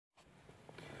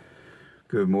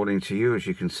Good morning to you. As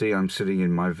you can see, I'm sitting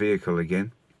in my vehicle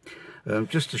again.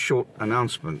 Just a short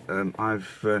announcement.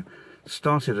 I've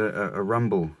started a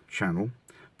Rumble channel,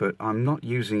 but I'm not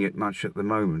using it much at the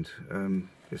moment.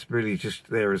 It's really just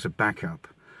there as a backup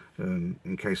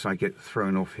in case I get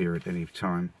thrown off here at any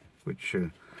time, which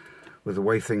with the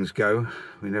way things go,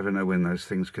 we never know when those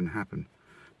things can happen.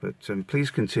 But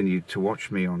please continue to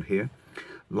watch me on here.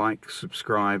 Like,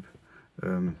 subscribe,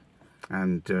 and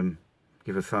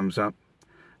give a thumbs up.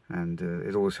 And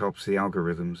it always helps the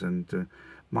algorithms. And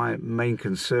my main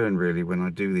concern really when I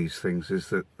do these things is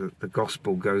that the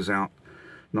gospel goes out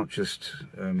not just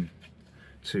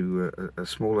to a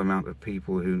small amount of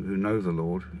people who know the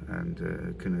Lord and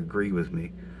can agree with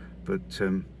me, but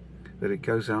that it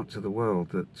goes out to the world,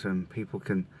 that people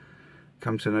can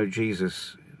come to know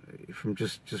Jesus from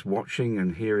just watching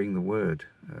and hearing the word.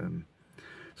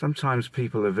 Sometimes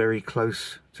people are very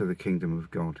close to the kingdom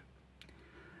of God,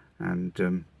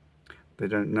 and they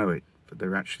don't know it, but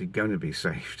they're actually going to be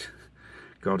saved.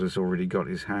 God has already got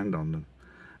his hand on them.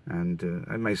 And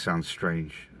it may sound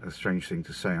strange, a strange thing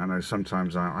to say. I know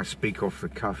sometimes I speak off the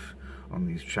cuff on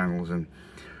these channels, and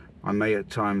I may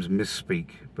at times misspeak,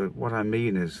 but what I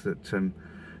mean is that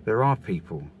there are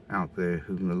people out there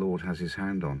whom the Lord has his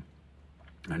hand on,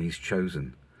 and he's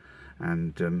chosen.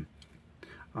 And in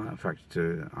fact,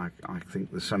 I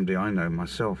think there's somebody I know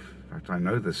myself. In fact, I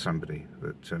know there's somebody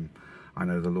that I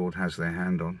know the Lord has their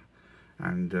hand on,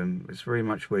 and it's very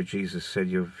much where Jesus said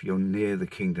you're near the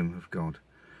kingdom of God.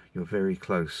 You're very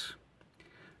close,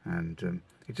 and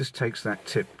it just takes that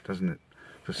tip, doesn't it,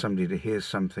 for somebody to hear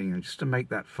something and just to make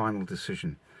that final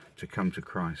decision to come to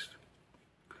Christ.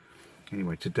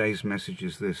 Anyway, today's message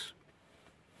is this: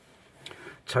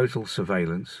 total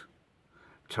surveillance,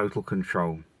 total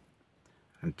control,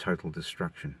 and total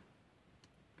destruction.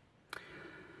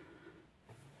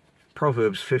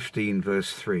 Proverbs 15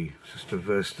 verse 3, just a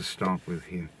verse to start with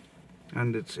here.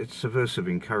 And it's a verse of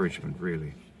encouragement,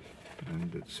 really.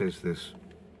 And it says this: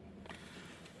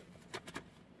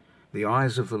 the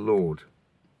eyes of the Lord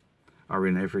are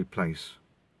in every place,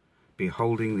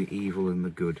 beholding the evil and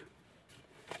the good.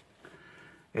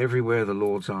 Everywhere the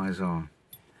Lord's eyes are.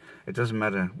 It doesn't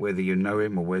matter whether you know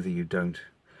him or whether you don't.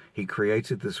 He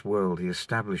created this world. He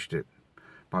established it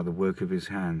by the work of his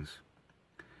hands.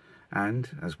 And,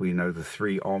 as we know, the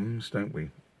three Oms, don't we?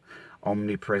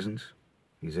 Omnipresent,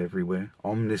 he's everywhere.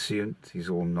 Omniscient, he's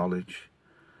all knowledge.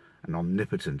 And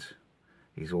omnipotent,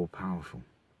 he's all powerful.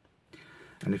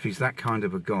 And if he's that kind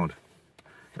of a God,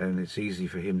 then it's easy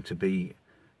for him to be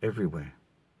everywhere,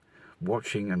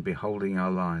 watching and beholding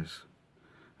our lives.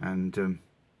 And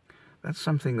that's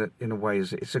something that, in a way,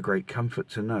 it's a great comfort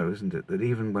to know, isn't it? That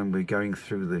even when we're going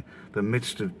through the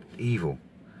midst of evil,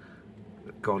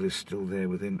 God is still there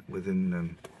within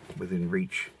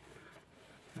reach,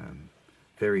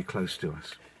 very close to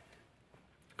us.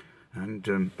 And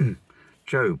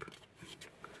Job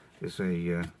is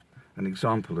an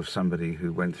example of somebody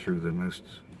who went through the most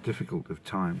difficult of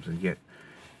times, and yet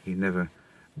he never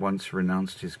once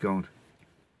renounced his God.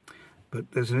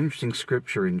 But there's an interesting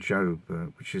scripture in Job,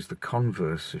 which is the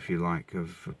converse, if you like,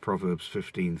 of Proverbs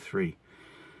 15:3.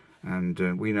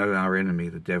 And we know our enemy,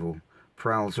 the devil,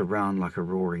 prowls around like a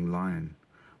roaring lion,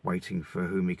 waiting for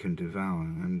whom he can devour.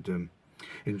 And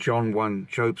in Job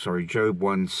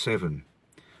 1:7,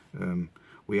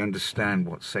 we understand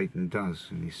what Satan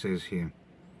does. And he says here,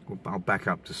 well, I'll back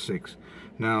up to 6.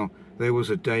 Now, there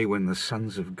was a day when the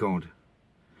sons of God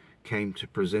came to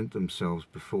present themselves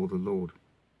before the Lord,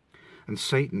 and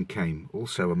Satan came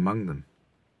also among them.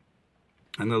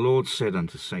 And the Lord said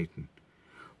unto Satan,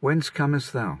 Whence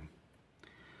comest thou?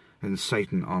 And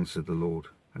Satan answered the Lord,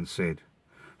 and said,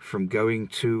 From going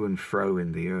to and fro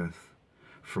in the earth,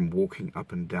 from walking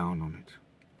up and down on it.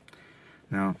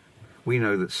 Now, we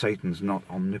know that Satan's not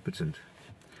omnipotent.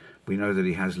 We know that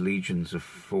he has legions of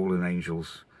fallen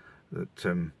angels that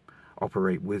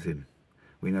operate with him.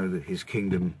 We know that his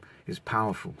kingdom is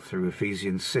powerful. Through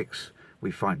Ephesians 6,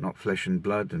 we fight not flesh and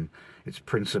blood, and it's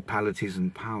principalities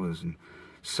and powers. And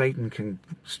Satan can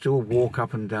still walk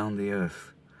up and down the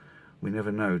earth. We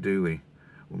never know, do we,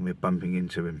 when we're bumping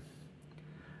into him,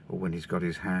 or when he's got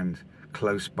his hand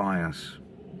close by us.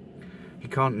 He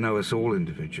can't know us all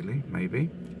individually, maybe,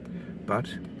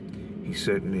 but he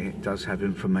certainly does have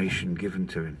information given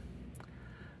to him.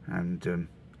 And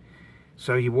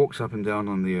so he walks up and down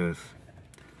on the earth,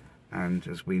 and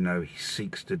as we know, he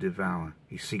seeks to devour.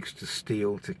 He seeks to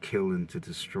steal, to kill, and to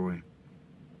destroy.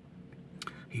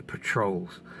 He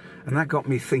patrols. And that got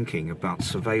me thinking about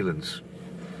surveillance.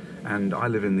 And I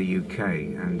live in the UK,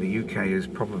 and the UK is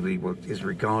probably what is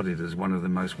regarded as one of the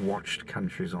most watched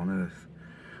countries on earth.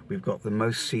 we've got the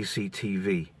most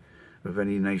CCTV of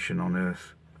any nation on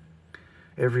earth.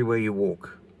 Everywhere you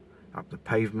walk, up the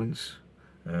pavements,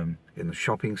 in the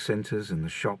shopping centres, in the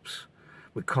shops,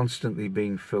 we're constantly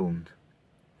being filmed.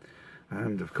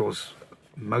 And of course,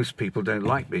 most people don't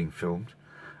like being filmed.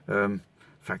 In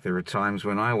fact, there are times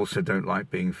when I also don't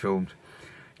like being filmed.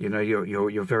 You know,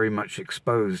 you're very much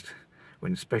exposed,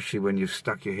 especially when you've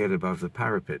stuck your head above the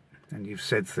parapet and you've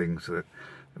said things that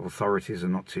authorities are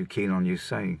not too keen on you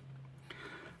saying.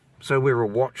 So we're a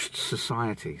watched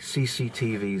society,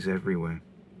 CCTVs everywhere.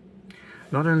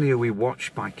 Not only are we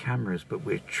watched by cameras, but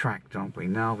we're tracked, aren't we,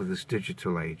 now with this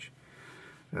digital age.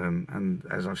 And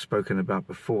as I've spoken about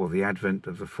before, the advent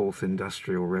of the fourth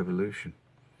industrial revolution.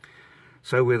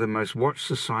 So we're the most watched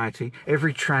society.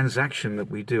 Every transaction that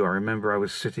we do, I remember I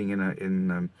was sitting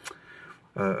in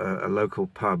a local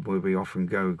pub where we often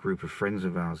go, a group of friends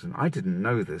of ours, and I didn't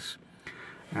know this.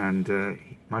 And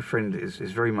my friend is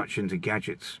very much into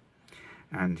gadgets,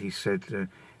 and he said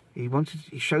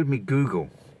he showed me Google,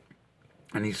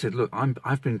 and he said, "Look,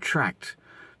 I've been tracked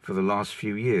for the last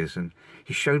few years," and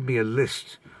he showed me a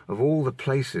list of all the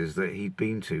places that he'd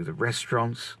been to, the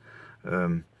restaurants,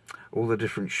 all the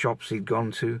different shops he'd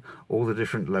gone to, all the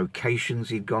different locations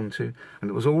he'd gone to, and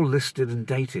it was all listed and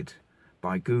dated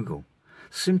by Google,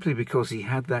 simply because he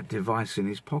had that device in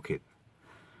his pocket.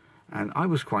 And I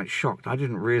was quite shocked. I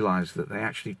didn't realize that they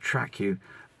actually track you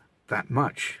that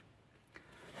much.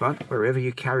 But wherever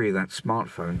you carry that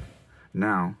smartphone,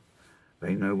 now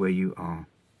they know where you are.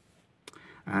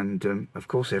 And of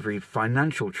course, every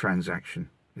financial transaction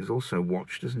is also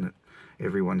watched, isn't it?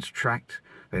 Everyone's tracked.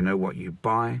 They know what you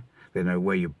buy. They know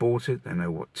where you bought it. They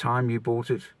know what time you bought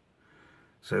it.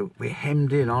 So we're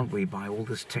hemmed in, aren't we, by all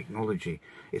this technology.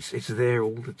 It's there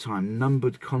all the time,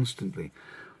 numbered constantly.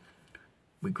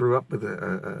 We grew up with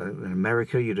in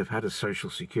America, you'd have had a social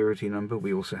security number.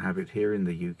 We also have it here in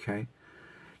the UK.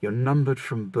 You're numbered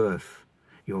from birth.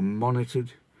 You're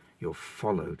monitored. You're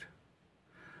followed.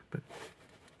 But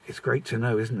it's great to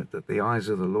know, isn't it, that the eyes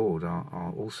of the Lord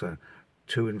are also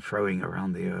to and froing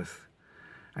around the earth.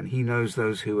 And he knows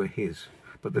those who are his.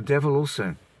 But the devil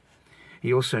also,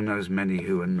 he also knows many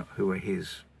who are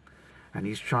his. And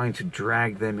he's trying to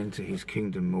drag them into his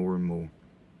kingdom more and more.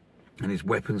 And his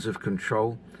weapons of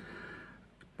control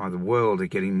by the world are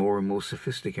getting more and more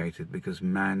sophisticated because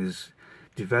man is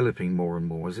developing more and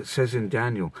more. As it says in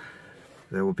Daniel,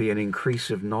 there will be an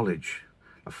increase of knowledge,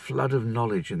 a flood of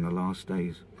knowledge in the last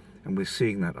days. And we're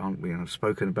seeing that, aren't we? And I've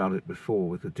spoken about it before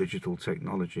with the digital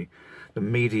technology, the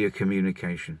media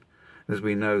communication. As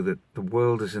we know that the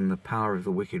world is in the power of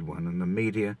the wicked one and the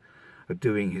media are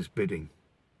doing his bidding.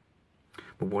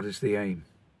 But what is the aim?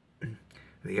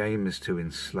 The aim is to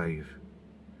enslave,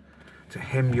 to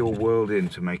hem your world in,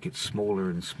 to make it smaller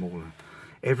and smaller.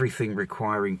 Everything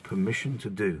requiring permission to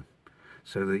do,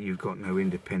 so that you've got no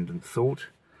independent thought,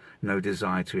 no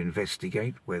desire to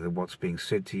investigate whether what's being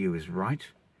said to you is right.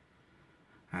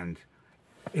 And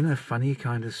in a funny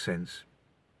kind of sense,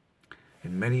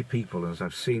 in many people, as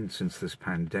I've seen since this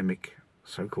pandemic,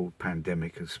 so-called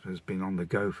pandemic, has been on the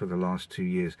go for the last 2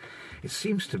 years, it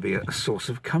seems to be a source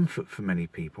of comfort for many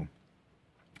people.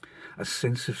 A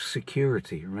sense of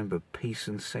security, remember, peace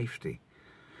and safety,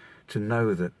 to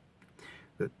know that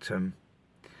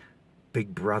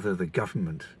Big Brother, the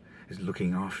government, is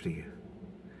looking after you.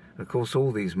 And of course,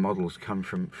 all these models come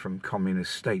from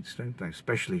communist states, don't they?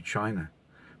 Especially China,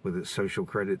 with its social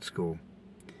credit score.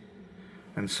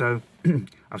 And so,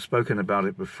 I've spoken about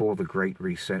it before, the Great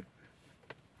Reset.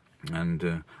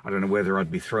 And I don't know whether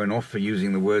I'd be thrown off for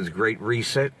using the words Great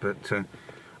Reset, but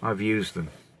I've used them.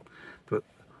 But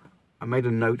I made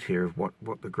a note here of what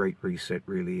the Great Reset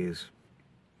really is.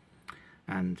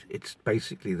 And it's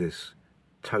basically this: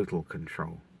 total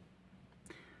control.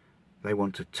 They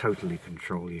want to totally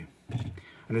control you.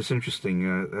 And it's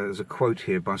interesting, there's a quote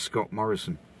here by Scott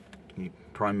Morrison, the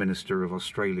Prime Minister of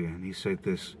Australia, and he said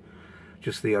this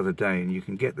just the other day, and you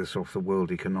can get this off the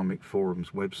World Economic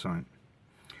Forum's website.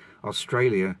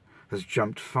 Australia has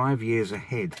jumped 5 years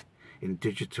ahead in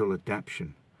digital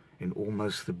adoption in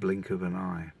almost the blink of an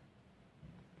eye.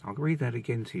 I'll read that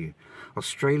again to you.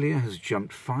 Australia has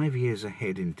jumped 5 years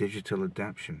ahead in digital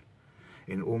adoption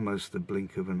in almost the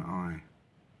blink of an eye.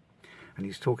 And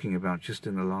he's talking about just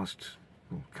in the last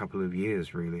couple of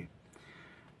years, really.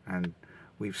 And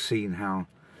we've seen how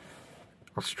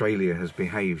Australia has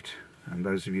behaved. And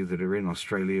those of you that are in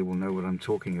Australia will know what I'm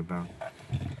talking about.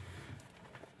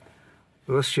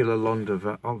 Ursula von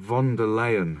der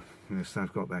Leyen, yes,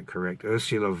 I've got that correct,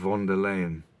 Ursula von der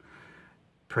Leyen,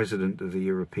 President of the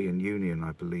European Union,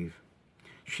 I believe,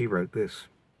 she wrote this: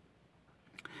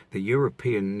 The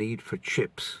European need for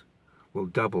chips will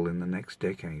double in the next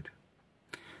decade.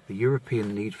 The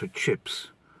European need for chips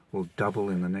will double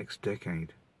in the next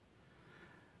decade.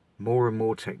 More and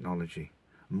more technology,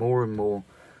 more and more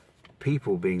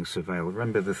people being surveilled.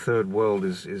 Remember, the third world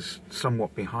is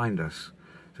somewhat behind us,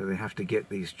 so they have to get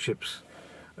these chips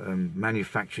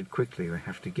manufactured quickly. They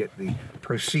have to get the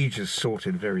procedures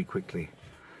sorted very quickly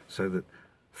so that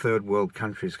third world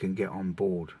countries can get on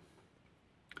board.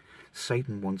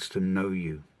 Satan wants to know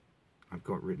you. I've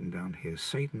got written down here,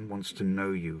 Satan wants to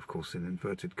know you, of course in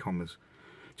inverted commas,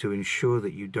 to ensure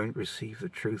that you don't receive the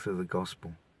truth of the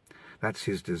gospel. That's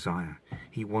his desire.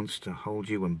 He wants to hold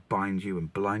you and bind you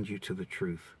and blind you to the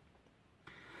truth.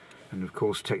 And of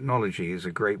course technology is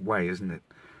a great way, isn't it,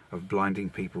 of blinding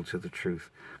people to the truth.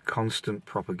 Constant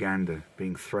propaganda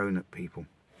being thrown at people.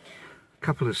 A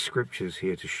couple of scriptures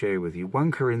here to share with you.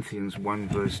 1 Corinthians 1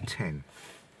 verse 10.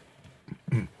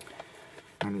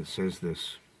 And it says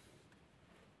this.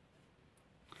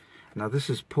 Now this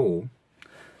is Paul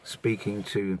speaking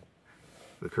to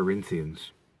the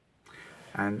Corinthians.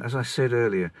 And as I said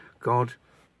earlier, God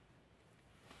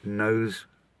knows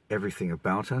everything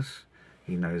about us.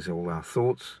 He knows all our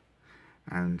thoughts.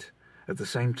 And at the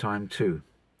same time too,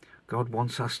 God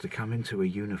wants us to come into a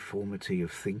uniformity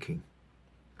of thinking.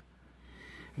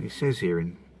 And he says here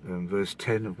in verse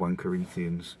 10 of 1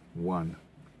 Corinthians 1,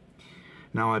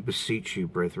 Now I beseech you,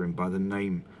 brethren, by the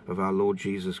name of our Lord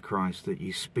Jesus Christ, that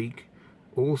ye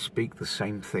all speak the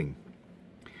same thing,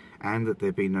 and that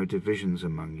there be no divisions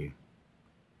among you,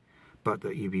 but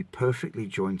that ye be perfectly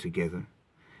joined together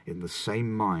in the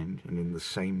same mind and in the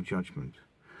same judgment.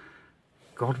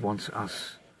 God wants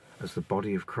us, as the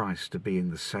body of Christ, to be in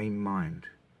the same mind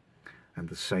and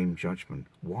the same judgment.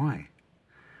 Why?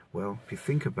 Well, if you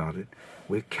think about it,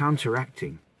 we're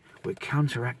counteracting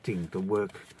the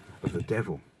work of the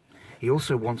devil. He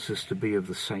also wants us to be of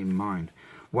the same mind.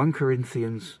 1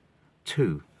 Corinthians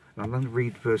 2, and I'm going to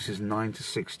read verses 9 to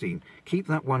 16. Keep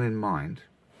that one in mind,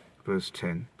 verse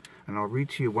 10, and I'll read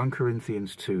to you 1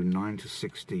 Corinthians 2, 9 to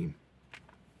 16.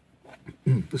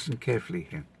 Listen carefully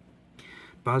here.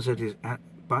 But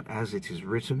as it is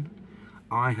written,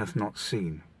 eye hath not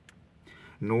seen,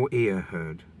 nor ear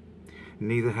heard,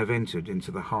 neither have entered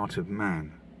into the heart of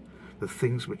man the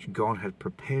things which God hath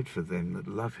prepared for them that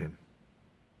love him.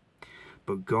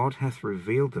 But God hath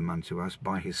revealed them unto us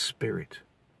by his Spirit.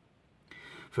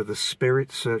 For the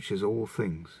Spirit searches all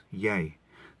things, yea,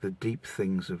 the deep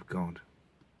things of God.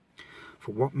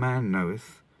 For what man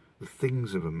knoweth the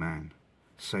things of a man,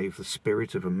 save the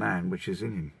spirit of a man which is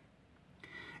in him?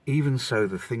 Even so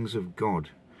the things of God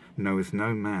knoweth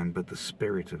no man but the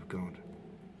Spirit of God.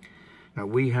 Now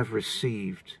we have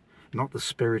received not the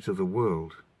spirit of the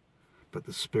world, but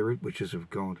the Spirit which is of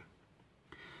God,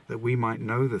 that we might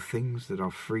know the things that are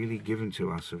freely given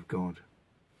to us of God.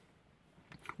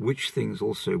 Which things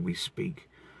also we speak,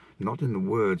 not in the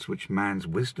words which man's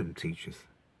wisdom teacheth,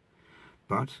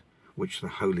 but which the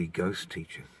Holy Ghost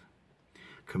teacheth,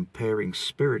 comparing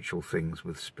spiritual things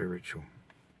with spiritual.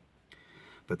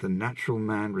 But the natural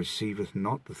man receiveth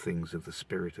not the things of the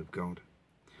Spirit of God,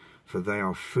 for they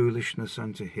are foolishness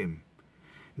unto him,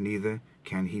 neither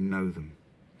can he know them,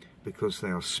 because they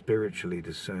are spiritually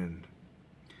discerned.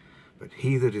 But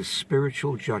he that is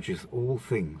spiritual judgeth all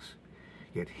things,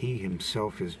 yet he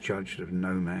himself is judged of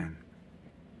no man.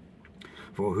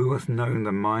 For who hath known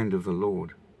the mind of the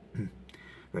Lord,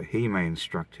 that he may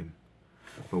instruct him?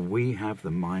 For we have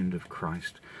the mind of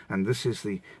Christ. And this is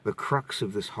the crux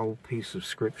of this whole piece of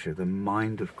Scripture, the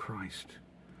mind of Christ,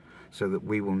 so that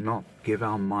we will not give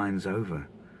our minds over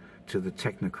to the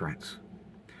technocrats,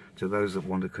 to those that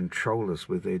want to control us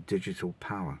with their digital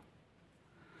power.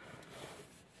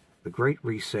 The Great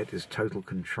Reset is total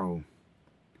control.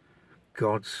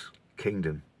 God's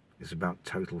kingdom is about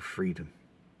total freedom.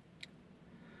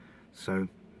 So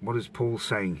what is Paul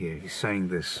saying here? He's saying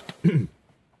this.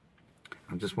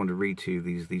 I just want to read to you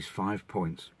these 5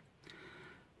 points.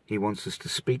 He wants us to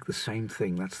speak the same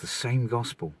thing. That's the same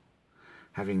gospel.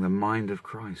 Having the mind of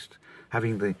Christ.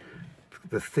 Having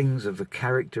the things of the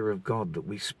character of God that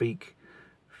we speak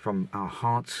from our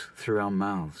hearts through our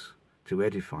mouths to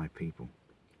edify people.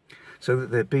 So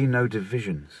that there be no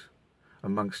divisions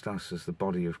amongst us as the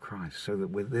body of Christ. So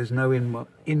that there's no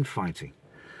infighting.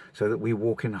 So that we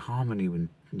walk in harmony and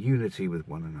unity with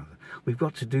one another. We've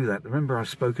got to do that. Remember, I've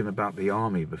spoken about the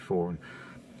army before and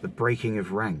the breaking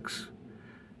of ranks.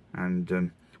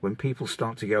 And when people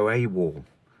start to go AWOL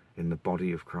in the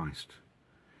body of Christ,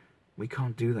 we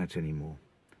can't do that anymore.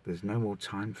 There's no more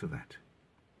time for that.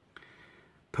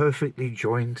 Perfectly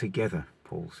joined together,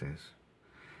 Paul says.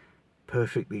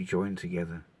 Perfectly joined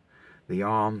together. the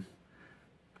arm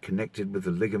connected with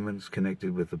the ligaments,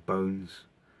 connected with the bones,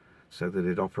 so that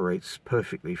it operates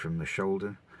perfectly from the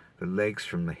shoulder, the legs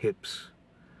from the hips,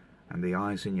 and the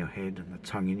eyes in your head and the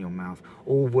tongue in your mouth,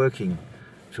 all working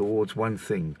towards one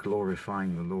thing,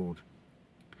 glorifying the Lord.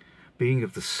 Being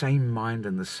of the same mind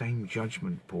and the same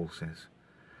judgment, Paul says.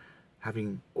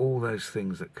 Having all those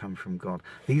things that come from God.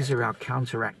 These are our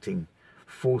counteracting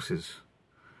forces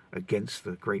against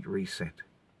the Great Reset.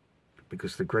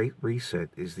 Because the Great Reset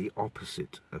is the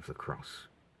opposite of the cross.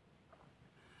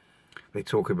 They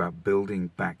talk about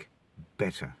building back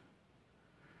better.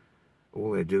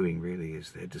 All they're doing really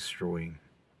is they're destroying.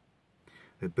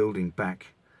 They're building back,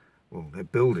 well, they're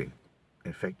building,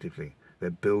 effectively. They're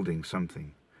building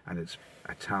something, and it's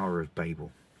a Tower of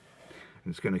Babel.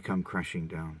 And it's going to come crashing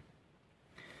down.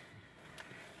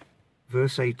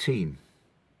 Verse 18.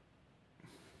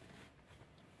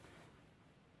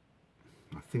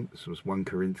 I think this was 1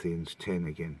 Corinthians 10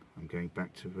 again. I'm going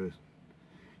back to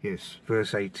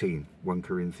verse 18, 1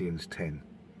 Corinthians 10.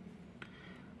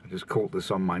 I just caught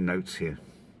this on my notes here.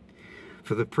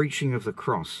 For the preaching of the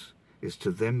cross is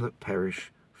to them that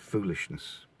perish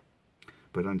foolishness,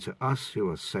 but unto us who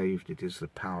are saved it is the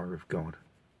power of God.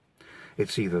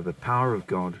 It's either the power of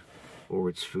God or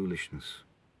it's foolishness.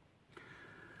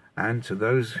 And to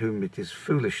those whom it is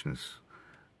foolishness,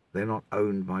 they're not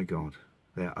owned by God.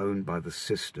 They're owned by the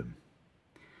system.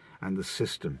 And the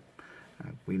system,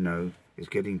 we know, is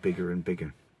getting bigger and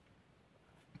bigger.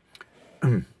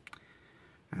 And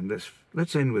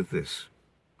let's end with this.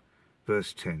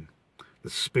 Verse 10. The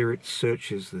Spirit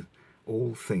searches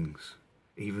all things,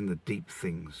 even the deep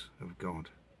things of God.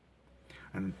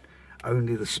 And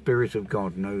only the Spirit of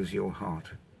God knows your heart.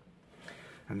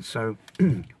 And so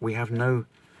we have the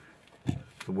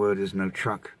word is no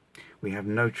truck. We have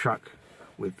no truck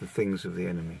with the things of the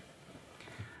enemy.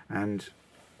 And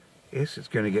yes, it's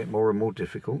going to get more and more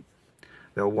difficult.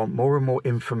 They'll want more and more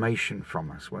information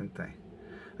from us, won't they?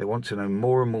 They want to know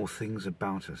more and more things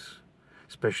about us,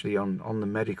 especially on the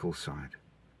medical side.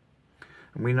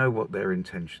 And we know what their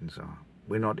intentions are.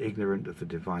 We're not ignorant of the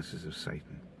devices of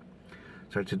Satan.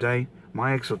 So today,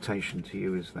 my exhortation to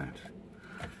you is that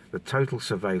the total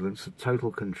surveillance, the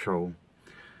total control,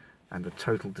 and the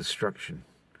total destruction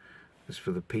is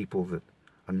for the people that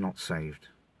are not saved,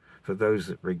 for those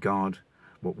that regard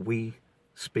what we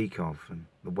speak of and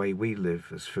the way we live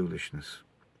as foolishness.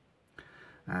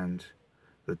 And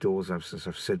the doors, as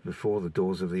I've said before, the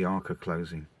doors of the ark are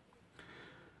closing.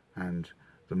 And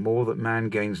the more that man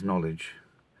gains knowledge,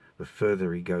 the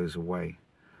further he goes away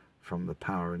from the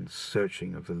power and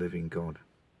searching of the living God.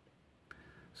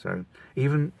 So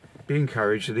even be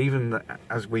encouraged that even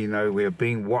as we know we are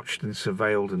being watched and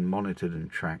surveilled and monitored and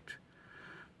tracked,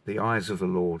 the eyes of the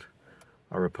Lord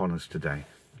are upon us today,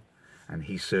 and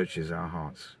he searches our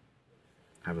hearts.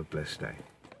 Have a blessed day.